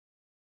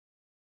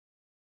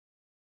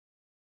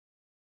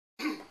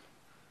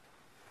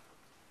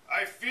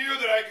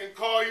can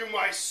call you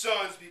my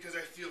sons because I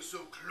feel so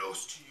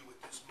close to you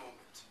at this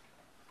moment.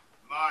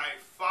 My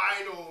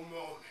final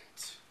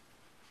moment.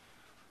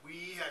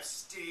 We have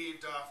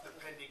staved off the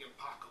pending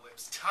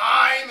apocalypse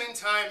time and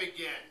time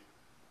again.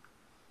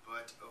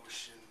 But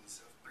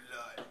oceans of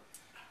blood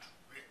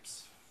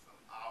drips from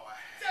our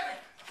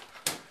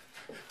hands.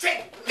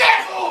 Take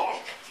that!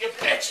 Oh, you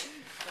bitch!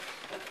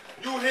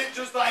 You hit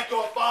just like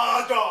your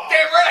father.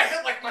 Damn right I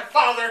hit like my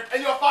father.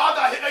 And your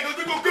father hit like a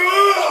little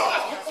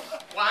girl.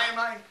 Why am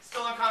I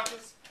still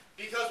unconscious?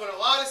 Because when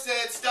Alana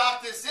said,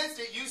 stop this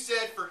instant, you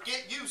said,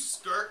 forget you,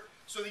 skirt.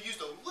 So they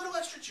used a little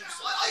extra juice.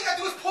 All you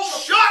gotta do is pull the...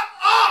 Shut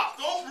up!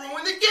 Don't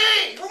ruin the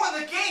game! Ruin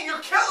the game,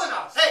 you're killing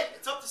us! Hey,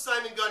 it's up to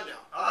Simon Gunn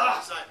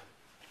now. Simon.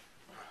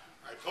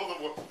 I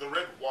pulled the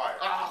red wire.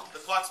 The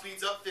clock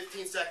speeds up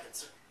 15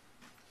 seconds.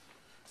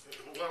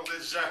 Well,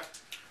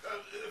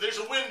 there's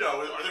a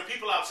window. Are there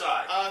people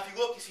outside? If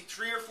you look, you see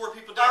 3 or 4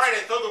 people All down. right,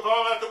 I throw the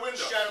ball out the window.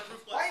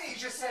 Shatterproof glass. Why didn't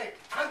you just say,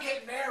 I'm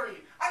getting married.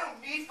 I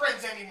don't need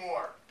friends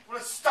anymore. Would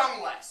have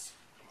stung less.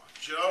 Come on,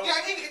 Joe. Yeah,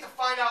 I need to get to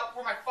find out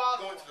where my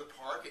father Going to the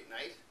park at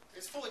night,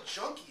 it's full of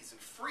junkies and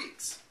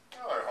freaks.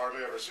 Well, I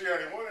hardly ever see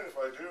anyone, and if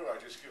I do, I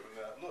just give them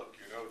that look.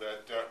 You know,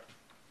 that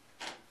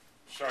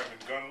Simon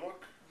Gunn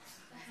look?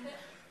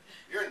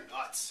 You're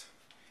nuts.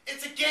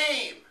 It's a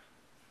game.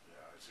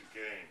 Yeah, it's a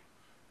game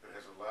that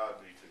has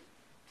allowed me to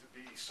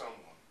be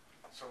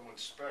someone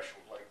special,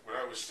 like when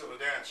I was still a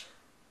dancer.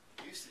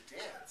 You used to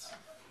dance.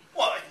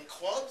 What, like in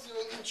clubs? You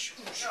know, in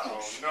shoes?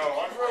 No,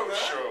 on road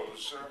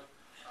shows.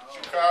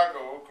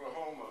 Chicago,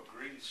 Oklahoma,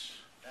 Greece.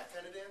 That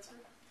kind of dancer?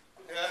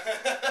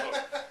 Look,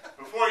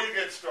 before you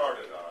get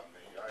started on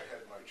me, I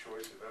had my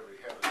choice of every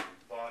heavenly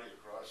body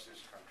across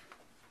this country.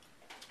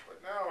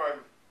 But now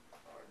I'm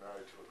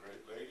married to a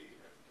great lady,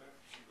 and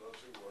she loves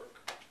her work.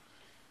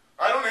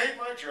 I don't hate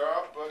my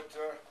job, but,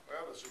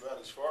 well, it's about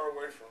as far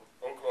away from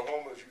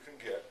Oklahoma as you can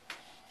get.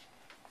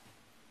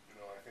 You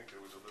know, I think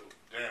there was a little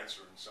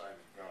dancer in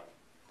Simon Gunn.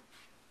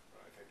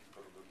 I think you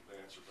put a little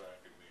dancer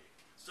back in me.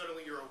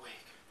 Suddenly you're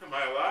awake. Am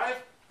I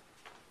alive?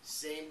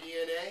 Same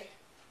DNA,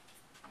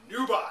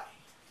 new body.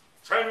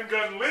 Simon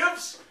Gunn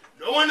lives?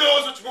 No one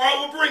knows what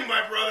tomorrow will bring,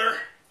 my brother.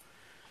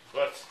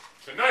 But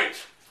tonight,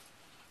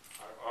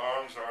 our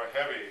arms are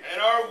heavy.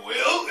 And our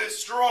will is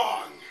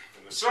strong.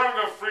 And the song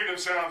of freedom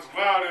sounds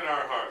loud in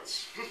our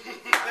hearts.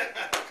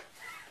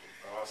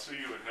 I'll see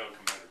you in Hell,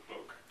 Commander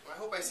Cloak. I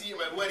hope I see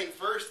you at my wedding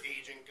first,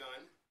 Agent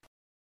Gunn.